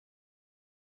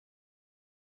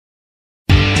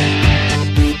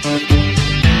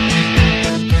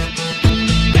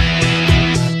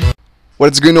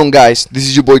What's going on, guys? This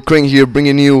is your boy Crane here,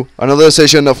 bringing you another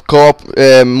session of Coop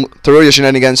Terraria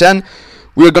Shenanigans, and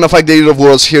we're gonna fight the Eater of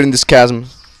Worlds here in this chasm.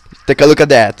 Take a look at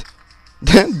that.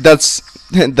 that's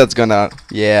gonna,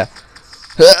 yeah.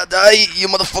 Die, you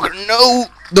motherfucker! No!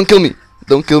 Don't kill me!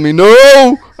 Don't kill me! No!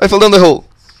 I fell down the hole.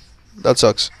 That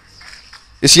sucks.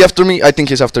 Is he after me? I think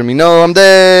he's after me. No, I'm dead.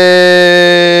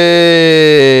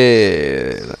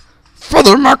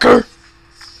 Father marker.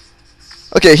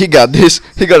 Okay, he got this.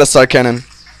 He got a star cannon.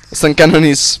 A stun cannon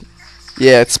is,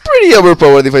 yeah, it's pretty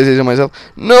overpowered if I say so myself.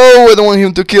 No, I don't want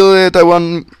him to kill it. I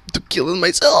want to kill it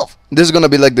myself. This is gonna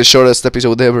be like the shortest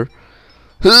episode ever.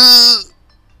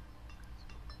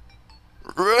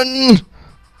 Run!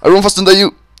 I run faster than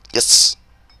you. Yes.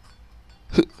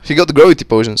 He got gravity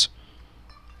potions.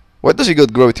 Why does he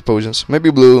got gravity potions?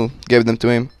 Maybe Blue gave them to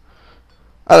him.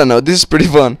 I don't know. This is pretty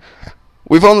fun.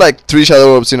 We found like 3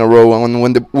 shadow orbs in a row, and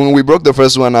when we broke the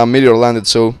first one, a meteor landed,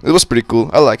 so it was pretty cool.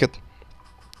 I like it.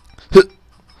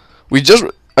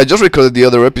 I just recorded the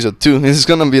other episode too. This is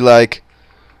gonna be like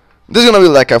a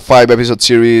 5-episode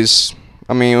series.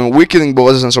 I mean, we killing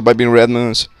bosses and surviving red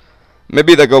moons.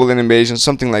 Maybe the goblin invasion,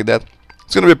 something like that.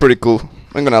 It's gonna be pretty cool.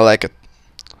 I'm gonna like it.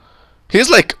 He's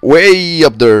like way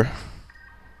up there.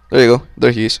 There you go.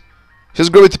 There he is. He's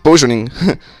gravity potioning.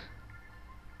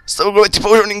 Stop gravity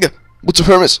potioning. Boots of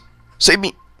Hermes, save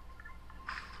me!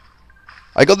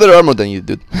 I got better armor than you,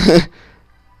 dude.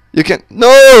 You can't.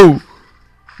 No!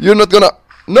 You're not gonna.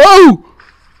 No!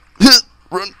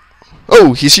 Run!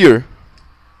 Oh, he's here.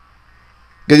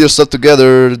 Get your stuff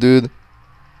together, dude.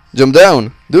 Jump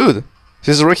down, dude.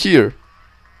 He's right here.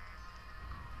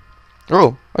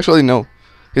 Oh, actually no.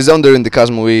 He's down there in the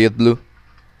chasm with Blue.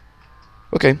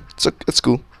 Okay, it's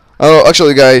cool. Oh,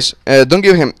 actually, guys, don't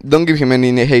give him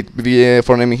any hate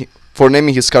for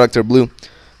naming his character Blue.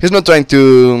 He's not trying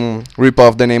to rip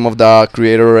off the name of the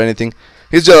creator or anything.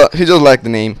 He just like the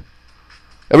name.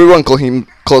 Everyone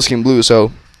calls him Blue,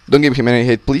 so don't give him any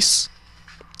hate, please.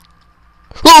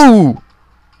 Oh!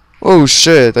 Oh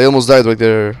shit! I almost died right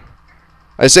there.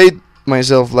 I saved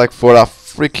myself like for a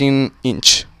freaking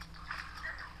inch.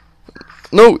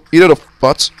 No, eater of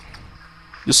pots.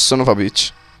 You son of a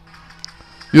bitch.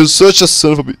 You're such a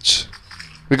son of a bitch.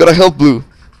 We gotta help Blue.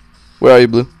 Where are you,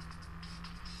 Blue?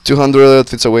 200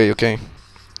 feet away, okay.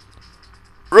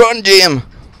 Run, Jim!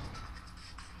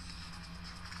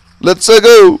 Let's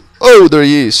go! Oh, there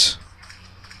he is.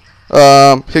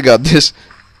 He got this.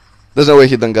 There's no way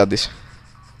he done got this.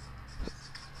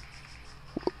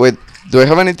 Wait, do I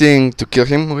have anything to kill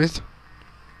him with?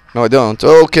 No, I don't.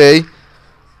 Okay.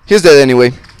 He's dead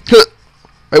anyway.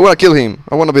 I wanna kill him.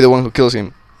 I wanna be the one who kills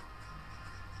him.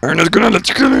 I'm not gonna let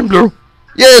you kill him, Blue.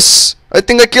 Yes! I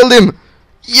think I killed him!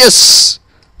 Yes!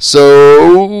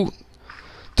 So,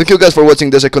 thank you guys for watching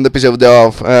the second episode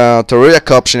of Terraria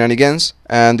Coop Shenanigans.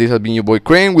 And this has been your boy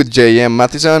Crane with JMM,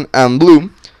 Mattison, and Blue.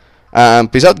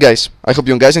 And peace out, guys. I hope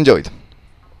you guys enjoyed.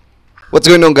 What's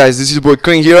going on, guys? This is your boy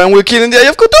Crane here, and we're killing the Eye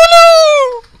of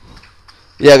Cthulhu!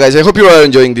 Yeah, guys, I hope you are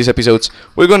enjoying these episodes.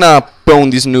 We're gonna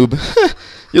pwn this noob.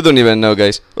 You don't even know,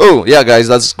 guys. Oh, yeah, guys,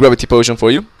 that's gravity potion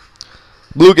for you.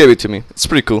 Blue gave it to me. It's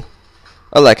pretty cool.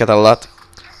 I like it a lot.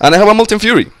 And I have a Molten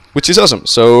Fury, which is awesome.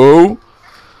 So,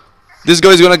 this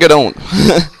guy is gonna get on.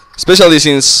 Especially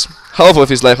since half of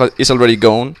his life is already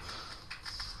gone.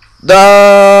 Die!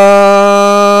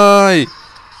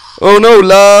 Oh no,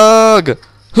 lag!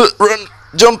 Run!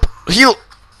 Jump! Heal!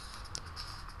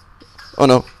 Oh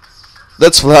no.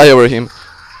 Let's fly over him.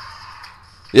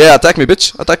 Yeah, attack me,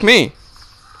 bitch. Attack me.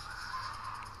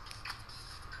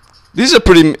 This is a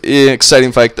pretty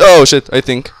exciting fight. Oh shit, I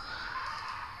think.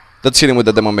 Let's hit him with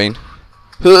the Demon Bane.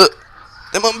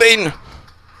 Demon Bane!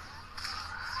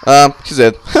 He's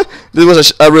dead. This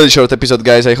was a really short episode,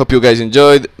 guys. I hope you guys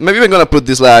enjoyed. Maybe we're gonna put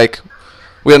this like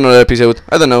with another episode.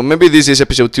 I don't know. Maybe this is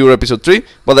episode 2 or episode 3.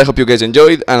 But I hope you guys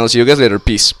enjoyed, and I'll see you guys later.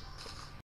 Peace.